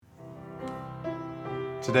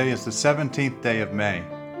Today is the 17th day of May,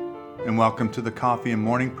 and welcome to the Coffee and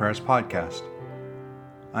Morning Prayers podcast.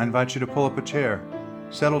 I invite you to pull up a chair,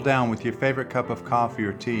 settle down with your favorite cup of coffee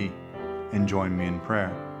or tea, and join me in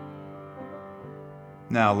prayer.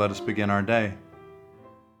 Now let us begin our day.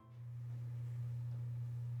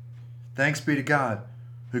 Thanks be to God,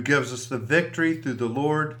 who gives us the victory through the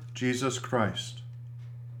Lord Jesus Christ.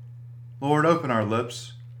 Lord, open our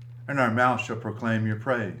lips, and our mouth shall proclaim your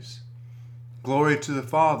praise. Glory to the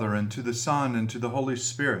Father, and to the Son, and to the Holy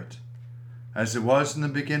Spirit, as it was in the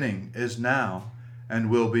beginning, is now,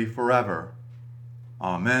 and will be forever.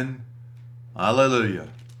 Amen. Alleluia.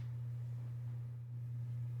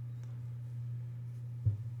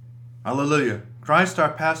 Alleluia. Christ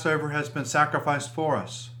our Passover has been sacrificed for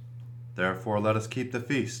us. Therefore let us keep the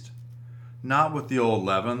feast, not with the old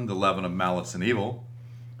leaven, the leaven of malice and evil,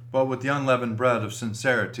 but with the unleavened bread of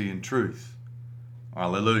sincerity and truth.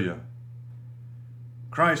 Alleluia.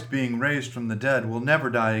 Christ, being raised from the dead, will never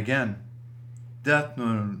die again. Death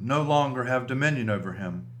no longer have dominion over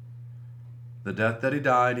him. The death that he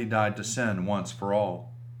died to sin once for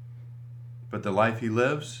all. But the life he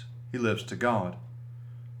lives to God.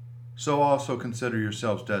 So also consider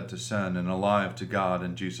yourselves dead to sin and alive to God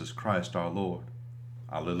in Jesus Christ our Lord.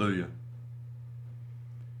 Alleluia.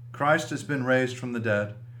 Christ has been raised from the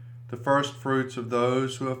dead, the first fruits of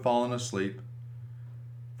those who have fallen asleep.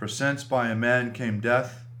 For since by a man came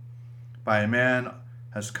death, by a man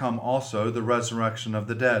has come also the resurrection of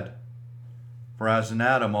the dead. For as in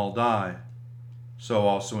Adam all die, so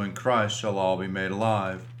also in Christ shall all be made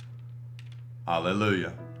alive.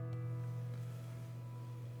 Alleluia.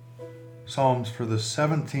 Psalms for the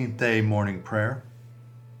 17th day morning prayer.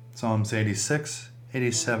 Psalms 86,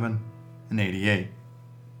 87, and 88.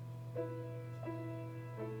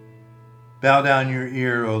 Bow down your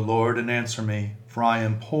ear, O Lord, and answer me, for I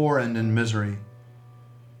am poor and in misery.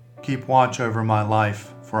 Keep watch over my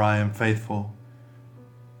life, for I am faithful.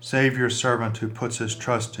 Save your servant who puts his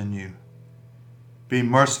trust in you. Be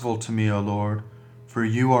merciful to me, O Lord, for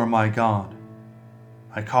you are my God.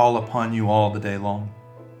 I call upon you all the day long.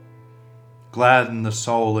 Gladden the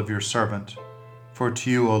soul of your servant, for to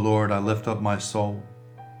you, O Lord, I lift up my soul.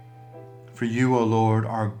 For you, O Lord,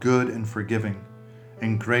 are good and forgiving,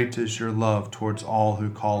 and great is your love towards all who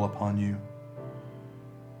call upon you.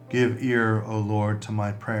 Give ear, O Lord, to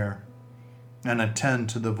my prayer, and attend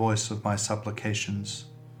to the voice of my supplications.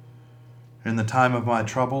 In the time of my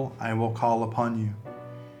trouble I will call upon you,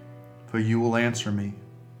 for you will answer me.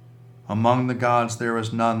 Among the gods there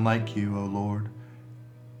is none like you, O Lord,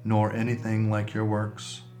 nor anything like your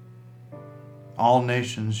works. All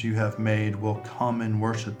nations you have made will come and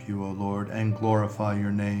worship you, O Lord, and glorify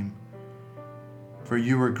your name. For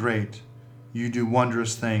you are great, you do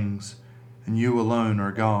wondrous things, and you alone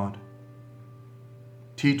are God.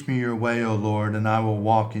 Teach me your way, O Lord, and I will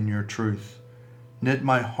walk in your truth. Knit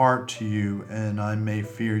my heart to you, and I may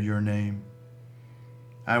fear your name.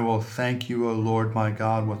 I will thank you, O Lord my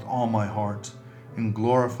God, with all my heart, and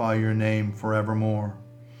glorify your name forevermore.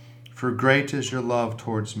 For great is your love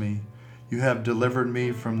towards me. You have delivered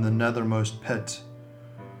me from the nethermost pit.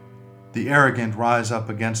 The arrogant rise up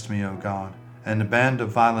against me, O God, and a band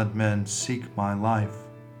of violent men seek my life.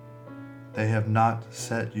 They have not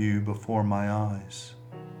set you before my eyes.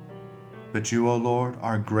 But you, O Lord,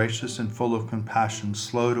 are gracious and full of compassion,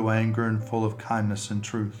 slow to anger and full of kindness and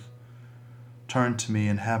truth. Turn to me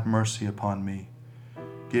and have mercy upon me.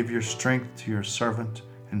 Give your strength to your servant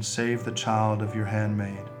and save the child of your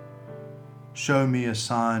handmaid. Show me a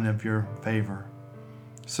sign of your favor,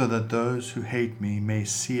 so that those who hate me may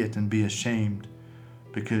see it and be ashamed,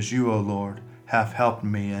 because you, O Lord, have helped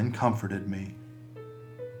me and comforted me.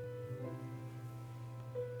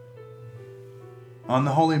 On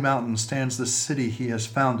the holy mountain stands the city he has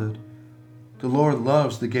founded. The Lord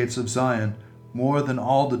loves the gates of Zion more than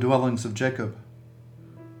all the dwellings of Jacob.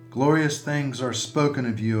 Glorious things are spoken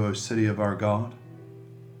of you, O city of our God.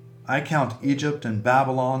 I count Egypt and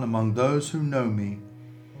Babylon among those who know me,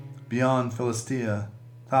 beyond Philistia,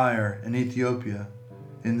 Tyre, and Ethiopia,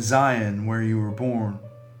 in Zion where you were born.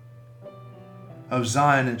 Of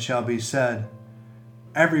Zion it shall be said,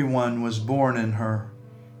 everyone was born in her,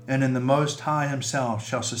 and in the Most High himself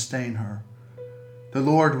shall sustain her. The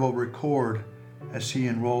Lord will record as he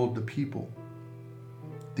enrolled the people.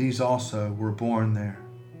 These also were born there.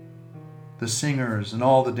 The singers and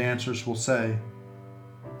all the dancers will say,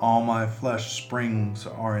 all my flesh springs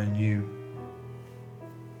are in you.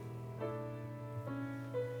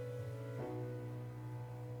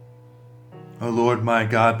 O Lord my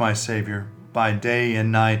God, my Savior, by day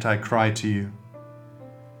and night I cry to you.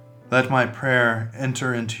 Let my prayer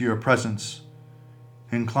enter into your presence.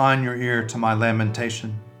 Incline your ear to my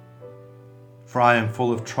lamentation, for I am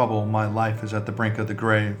full of trouble. My life is at the brink of the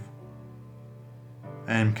grave.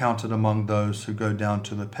 I am counted among those who go down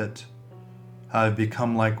to the pit. I have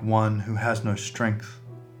become like one who has no strength.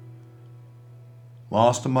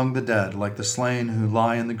 Lost among the dead, like the slain who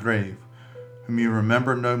lie in the grave, whom you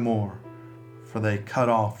remember no more, for they cut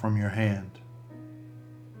off from your hand.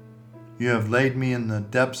 You have laid me in the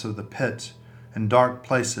depths of the pit, in dark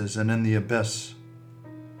places and in the abyss.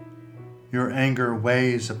 Your anger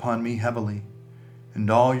weighs upon me heavily, and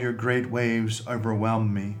all your great waves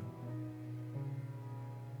overwhelm me.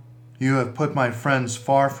 You have put my friends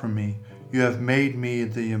far from me. You have made me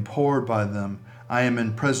the abhorred by them. I am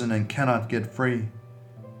in prison and cannot get free.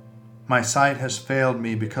 My sight has failed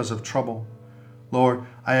me because of trouble. Lord,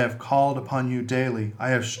 I have called upon you daily. I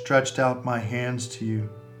have stretched out my hands to you.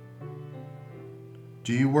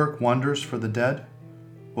 Do you work wonders for the dead?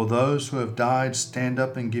 Will those who have died stand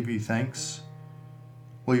up and give you thanks?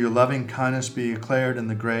 Will your loving kindness be declared in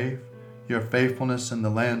the grave, your faithfulness in the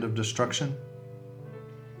land of destruction?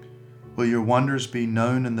 Will your wonders be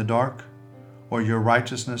known in the dark, or your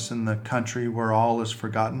righteousness in the country where all is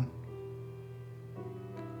forgotten?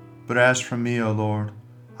 But as for me, O Lord,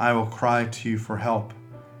 I will cry to you for help.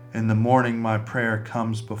 In the morning my prayer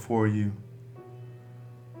comes before you.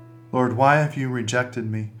 Lord, why have you rejected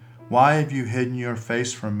me? Why have you hidden your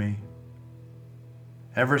face from me?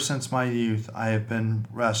 Ever since my youth I have been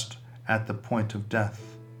rest at the point of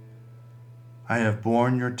death. I have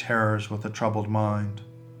borne your terrors with a troubled mind.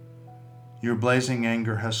 Your blazing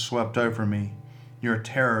anger has swept over me. Your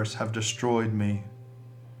terrors have destroyed me.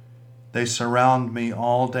 They surround me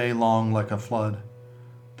all day long like a flood.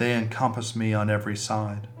 They encompass me on every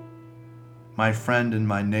side. My friend and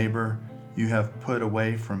my neighbor, you have put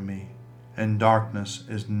away from me, and darkness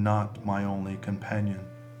is not my only companion.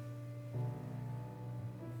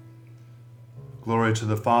 Glory to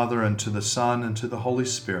the Father, and to the Son, and to the Holy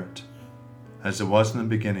Spirit, as it was in the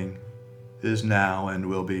beginning, is now, and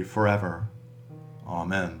will be forever.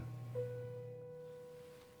 Amen.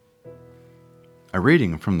 A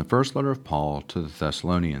reading from the first letter of Paul to the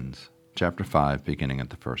Thessalonians, chapter 5, beginning at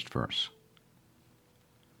the first verse.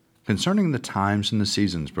 Concerning the times and the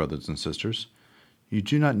seasons, brothers and sisters, you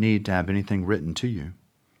do not need to have anything written to you.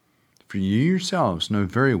 For you yourselves know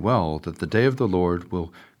very well that the day of the Lord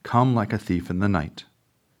will come like a thief in the night.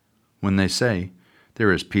 When they say,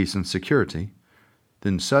 there is peace and security,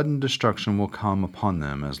 then sudden destruction will come upon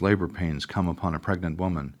them as labor pains come upon a pregnant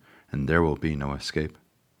woman, and there will be no escape.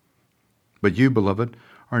 But you, beloved,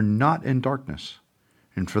 are not in darkness,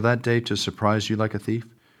 and for that day to surprise you like a thief.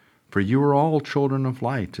 For you are all children of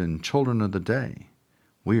light and children of the day.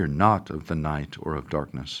 We are not of the night or of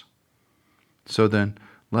darkness. So then,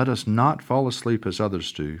 let us not fall asleep as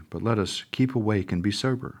others do, but let us keep awake and be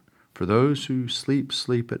sober. For those who sleep,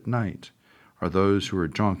 sleep at night, are those who are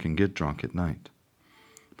drunk and get drunk at night.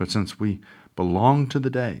 But since we belong to the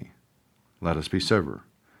day, let us be sober,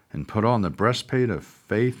 and put on the breastplate of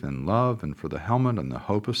faith and love, and for the helmet and the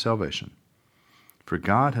hope of salvation. For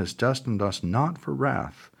God has destined us not for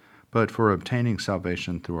wrath, but for obtaining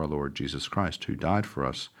salvation through our Lord Jesus Christ, who died for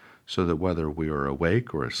us, so that whether we are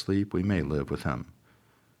awake or asleep, we may live with him.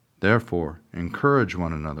 Therefore, encourage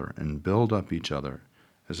one another and build up each other,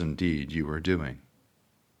 as indeed you are doing.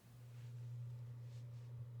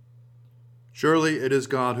 Surely it is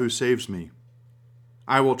God who saves me.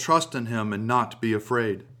 I will trust in him and not be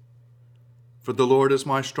afraid. For the Lord is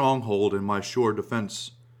my stronghold and my sure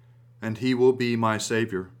defense, and he will be my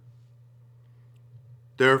Savior.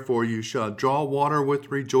 Therefore you shall draw water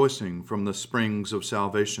with rejoicing from the springs of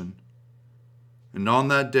salvation. And on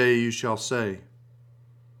that day you shall say,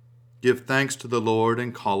 give thanks to the Lord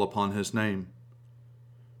and call upon his name.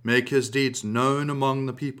 Make his deeds known among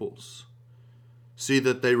the peoples. See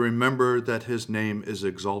that they remember that his name is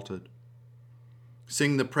exalted.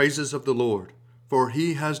 Sing the praises of the Lord, for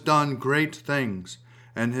he has done great things,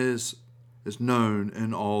 and his is known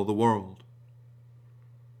in all the world.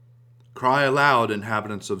 Cry aloud,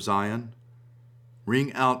 inhabitants of Zion.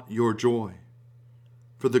 Ring out your joy.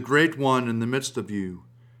 For the great one in the midst of you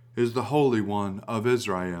is the Holy One of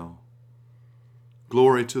Israel.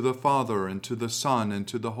 Glory to the Father, and to the Son, and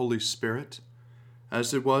to the Holy Spirit,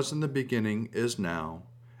 as it was in the beginning, is now,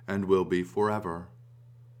 and will be forever.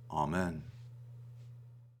 Amen.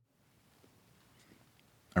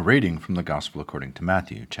 A reading from the Gospel according to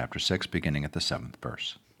Matthew, chapter 6, beginning at the 7th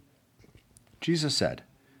verse. Jesus said,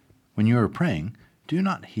 when you are praying, do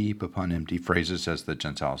not heap upon empty phrases as the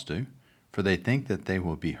Gentiles do, for they think that they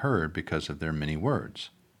will be heard because of their many words.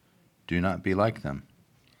 Do not be like them.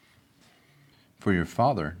 for your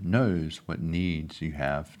Father knows what needs you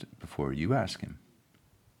have before you ask Him.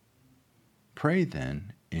 Pray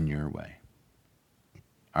then in your way.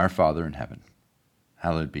 Our Father in heaven,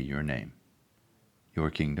 hallowed be your name. Your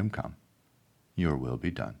kingdom come, your will be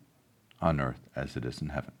done, on earth as it is in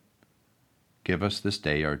heaven. Give us this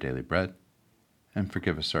day our daily bread, and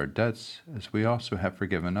forgive us our debts as we also have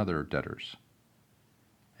forgiven other debtors.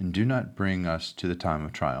 And do not bring us to the time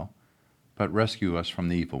of trial, but rescue us from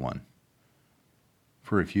the evil one.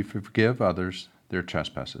 For if you forgive others their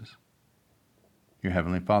trespasses, your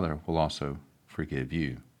heavenly Father will also forgive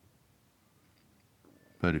you.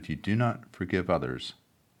 But if you do not forgive others,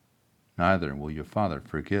 neither will your Father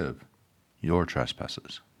forgive your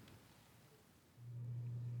trespasses.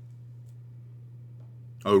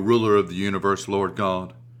 O ruler of the universe, Lord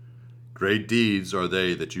God, great deeds are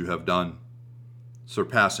they that you have done,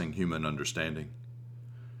 surpassing human understanding.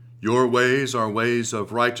 Your ways are ways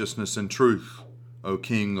of righteousness and truth, O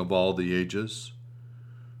King of all the ages.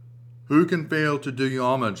 Who can fail to do you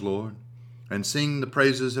homage, Lord, and sing the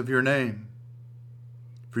praises of your name?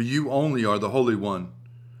 For you only are the Holy One.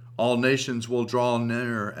 All nations will draw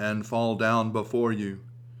near and fall down before you,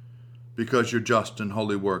 because your just and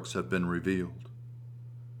holy works have been revealed.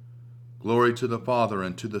 Glory to the Father,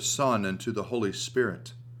 and to the Son, and to the Holy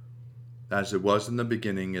Spirit, as it was in the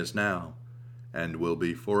beginning, is now, and will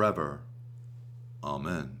be forever.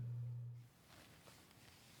 Amen.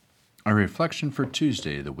 A reflection for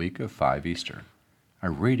Tuesday, the week of 5 Easter. A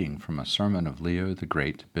reading from a sermon of Leo the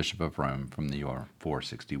Great, Bishop of Rome, from the year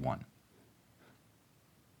 461.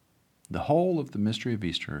 The whole of the mystery of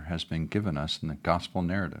Easter has been given us in the gospel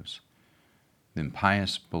narratives. The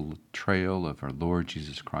impious betrayal of our Lord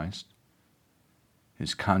Jesus Christ,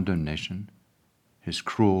 his condemnation, his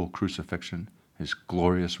cruel crucifixion, his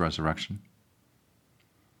glorious resurrection.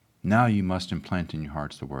 Now you must implant in your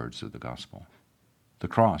hearts the words of the gospel. The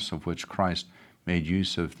cross, of which Christ made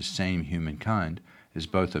use of the same human kind, is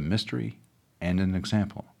both a mystery and an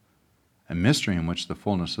example. A mystery in which the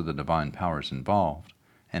fullness of the divine power is involved,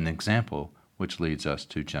 and an example which leads us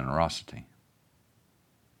to generosity.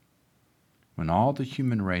 When all the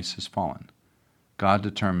human race has fallen, God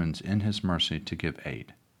determines in his mercy to give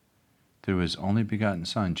aid. Through his only begotten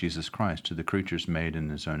Son, Jesus Christ, to the creatures made in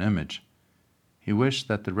his own image, he wished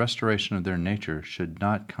that the restoration of their nature should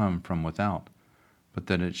not come from without, but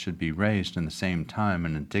that it should be raised in the same time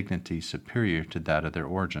in a dignity superior to that of their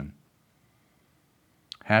origin.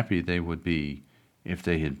 Happy they would be if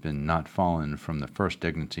they had been not fallen from the first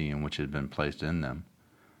dignity in which it had been placed in them,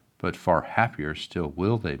 but far happier still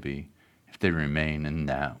will they be if they remain in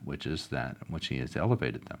that which he has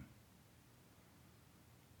elevated them.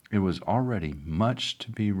 It was already much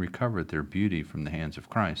to be recovered their beauty from the hands of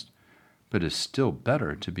Christ, but is still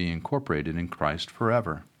better to be incorporated in Christ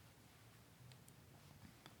forever.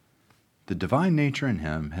 The divine nature in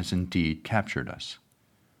him has indeed captured us.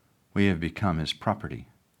 We have become his property.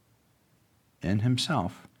 In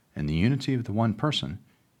himself, in the unity of the one person,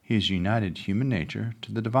 he has united human nature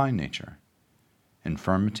to the divine nature.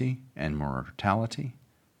 Infirmity and mortality,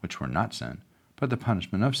 which were not sin, but the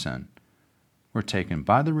punishment of sin, were taken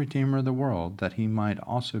by the Redeemer of the world that he might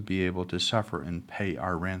also be able to suffer and pay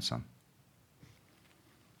our ransom.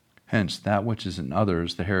 Hence, that which is in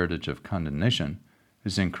others the heritage of condemnation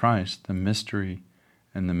is in Christ the mystery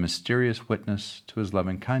and the mysterious witness to his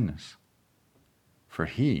loving kindness. For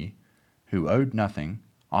he, who owed nothing,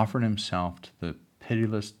 offered himself to the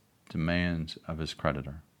pitiless demands of his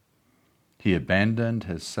creditor. He abandoned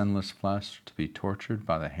his sinless flesh to be tortured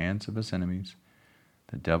by the hands of his enemies,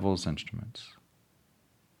 the devil's instruments.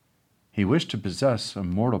 He wished to possess a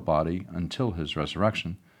mortal body until his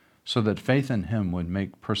resurrection, so that faith in him would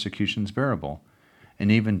make persecutions bearable,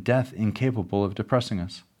 and even death incapable of depressing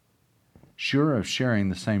us. Sure of sharing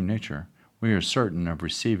the same nature, we are certain of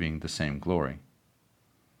receiving the same glory.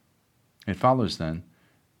 It follows, then,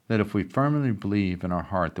 that if we firmly believe in our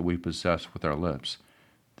heart that we possess with our lips,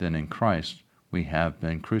 then in Christ we have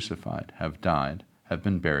been crucified, have died, have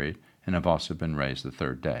been buried, and have also been raised the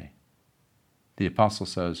third day. The Apostle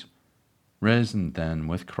says, "Risen then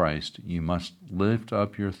with Christ, you must lift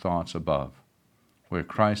up your thoughts above, where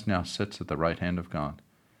Christ now sits at the right hand of God.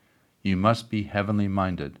 You must be heavenly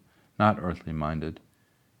minded, not earthly minded.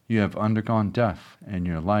 You have undergone death, and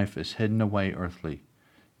your life is hidden away earthly,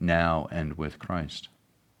 now and with Christ.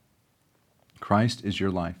 Christ is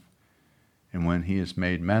your life, and when he is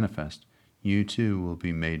made manifest, you too will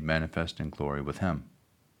be made manifest in glory with him.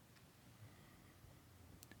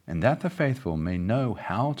 And that the faithful may know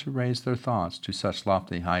how to raise their thoughts to such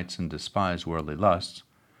lofty heights and despise worldly lusts,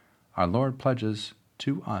 our Lord pledges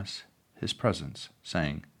to us his presence,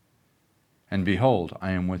 saying, And behold,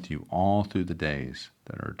 I am with you all through the days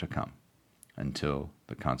that are to come, until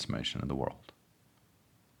the consummation of the world.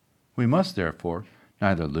 We must therefore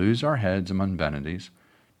neither lose our heads among vanities,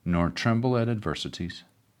 nor tremble at adversities.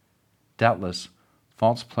 Doubtless,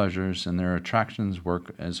 false pleasures and their attractions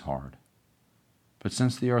work as hard. But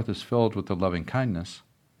since the earth is filled with the loving kindness,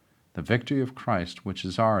 the victory of Christ which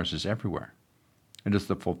is ours is everywhere. It is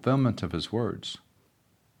the fulfillment of his words.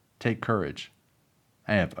 Take courage.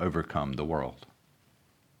 I have overcome the world.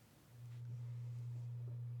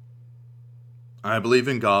 I believe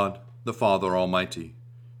in God, the Father Almighty,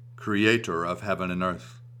 creator of heaven and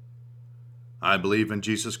earth. I believe in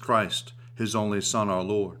Jesus Christ, his only Son, our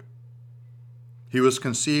Lord. He was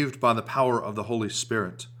conceived by the power of the Holy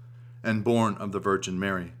Spirit and born of the Virgin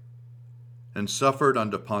Mary, and suffered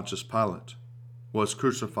under Pontius Pilate, was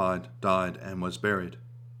crucified, died, and was buried.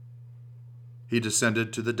 He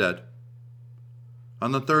descended to the dead.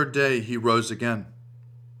 On the third day he rose again.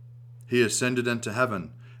 He ascended into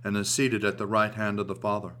heaven and is seated at the right hand of the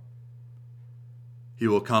Father. He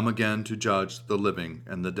will come again to judge the living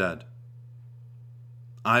and the dead.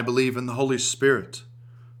 I believe in the Holy Spirit,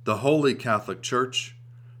 the Holy Catholic Church,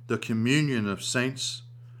 the communion of saints,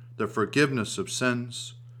 the forgiveness of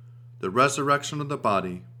sins, the resurrection of the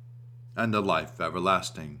body, and the life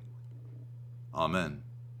everlasting. Amen.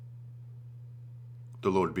 The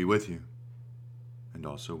Lord be with you, and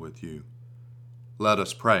also with you. Let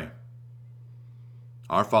us pray.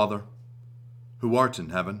 Our Father, who art in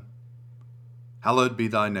heaven, hallowed be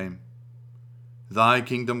thy name. Thy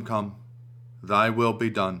kingdom come, thy will be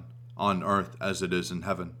done, on earth as it is in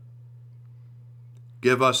heaven.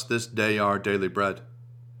 Give us this day our daily bread,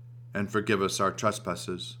 and forgive us our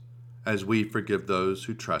trespasses, as we forgive those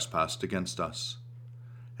who trespass against us.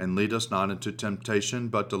 And lead us not into temptation,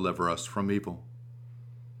 but deliver us from evil.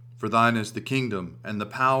 For thine is the kingdom, and the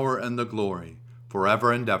power, and the glory,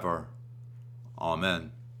 forever and ever.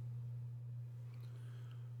 Amen.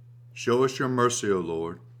 Show us your mercy, O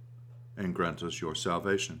Lord, and grant us your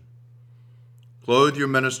salvation. Clothe your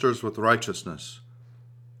ministers with righteousness.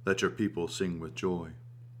 Let your people sing with joy.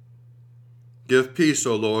 Give peace,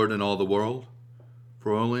 O Lord, in all the world,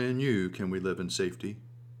 for only in you can we live in safety.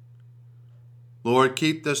 Lord,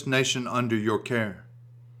 keep this nation under your care,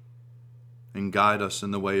 and guide us in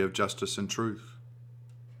the way of justice and truth.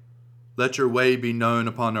 Let your way be known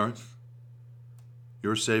upon earth,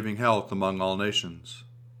 your saving health among all nations.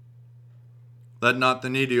 Let not the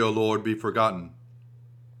needy, O Lord, be forgotten,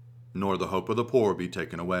 nor the hope of the poor be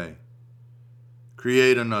taken away.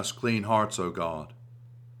 Create in us clean hearts, O God,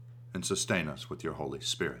 and sustain us with your Holy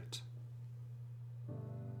Spirit.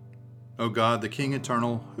 O God, the King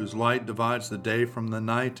eternal, whose light divides the day from the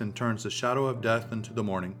night and turns the shadow of death into the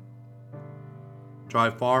morning,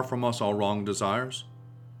 drive far from us all wrong desires,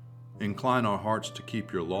 incline our hearts to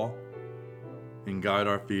keep your law, and guide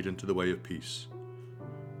our feet into the way of peace,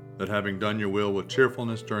 that having done your will with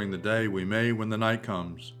cheerfulness during the day, we may, when the night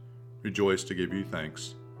comes, rejoice to give you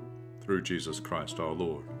thanks, through Jesus Christ our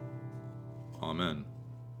Lord. Amen.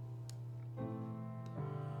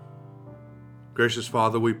 Gracious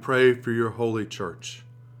Father, we pray for your holy church.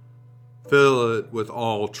 Fill it with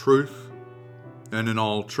all truth, and in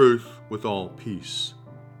all truth with all peace.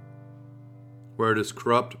 Where it is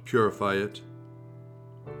corrupt, purify it.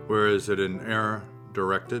 Where is it in error,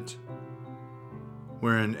 direct it.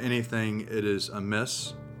 Where in anything it is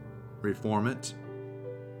amiss, reform it.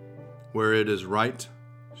 Where it is right,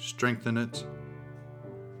 strengthen it.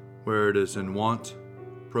 Where it is in want,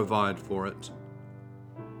 provide for it.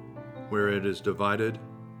 Where it is divided,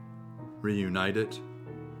 reunite it,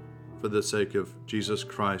 for the sake of Jesus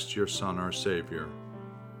Christ, your Son, our Savior.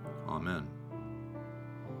 Amen.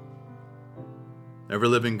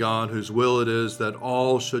 Ever-living God, whose will it is that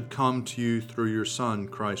all should come to you through your Son,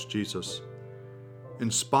 Christ Jesus,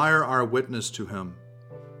 inspire our witness to him,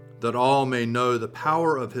 that all may know the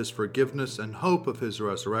power of his forgiveness and hope of his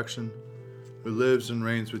resurrection, who lives and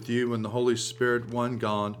reigns with you in the Holy Spirit, one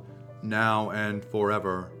God, now and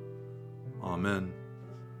forever. Amen.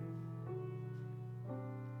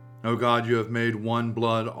 O God, you have made one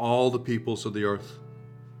blood all the peoples of the earth,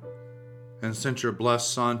 and sent your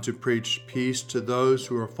blessed Son to preach peace to those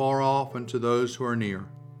who are far off and to those who are near.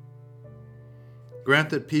 Grant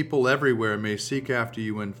that people everywhere may seek after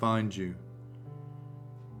you and find you.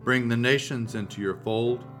 Bring the nations into your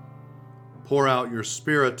fold, pour out your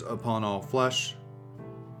Spirit upon all flesh,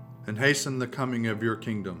 and hasten the coming of your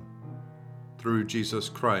kingdom, through Jesus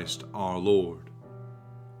Christ our Lord.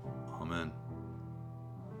 Amen.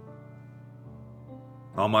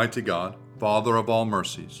 Almighty God, Father of all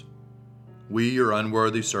mercies, we, your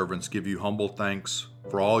unworthy servants, give you humble thanks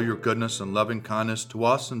for all your goodness and loving kindness to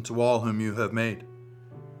us and to all whom you have made.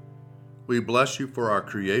 We bless you for our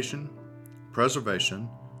creation, preservation,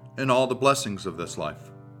 and all the blessings of this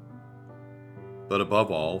life. But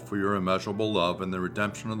above all, for your immeasurable love and the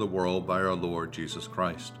redemption of the world by our Lord Jesus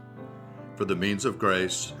Christ, for the means of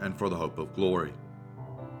grace and for the hope of glory.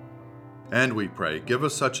 And we pray, give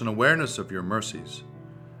us such an awareness of your mercies,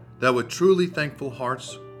 that with truly thankful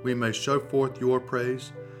hearts we may show forth your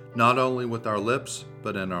praise, not only with our lips,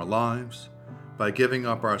 but in our lives, by giving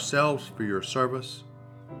up ourselves for your service,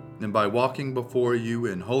 and by walking before you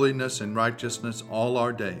in holiness and righteousness all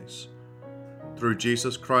our days. Through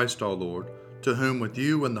Jesus Christ our Lord, to whom with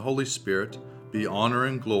you and the Holy Spirit be honor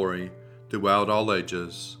and glory throughout all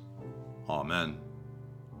ages. Amen.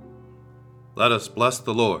 Let us bless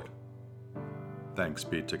the Lord. Thanks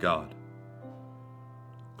be to God.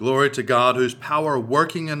 Glory to God, whose power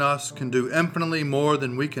working in us can do infinitely more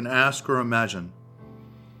than we can ask or imagine.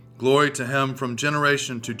 Glory to him from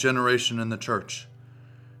generation to generation in the church,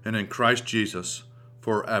 and in Christ Jesus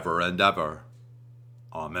forever and ever.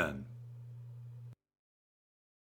 Amen.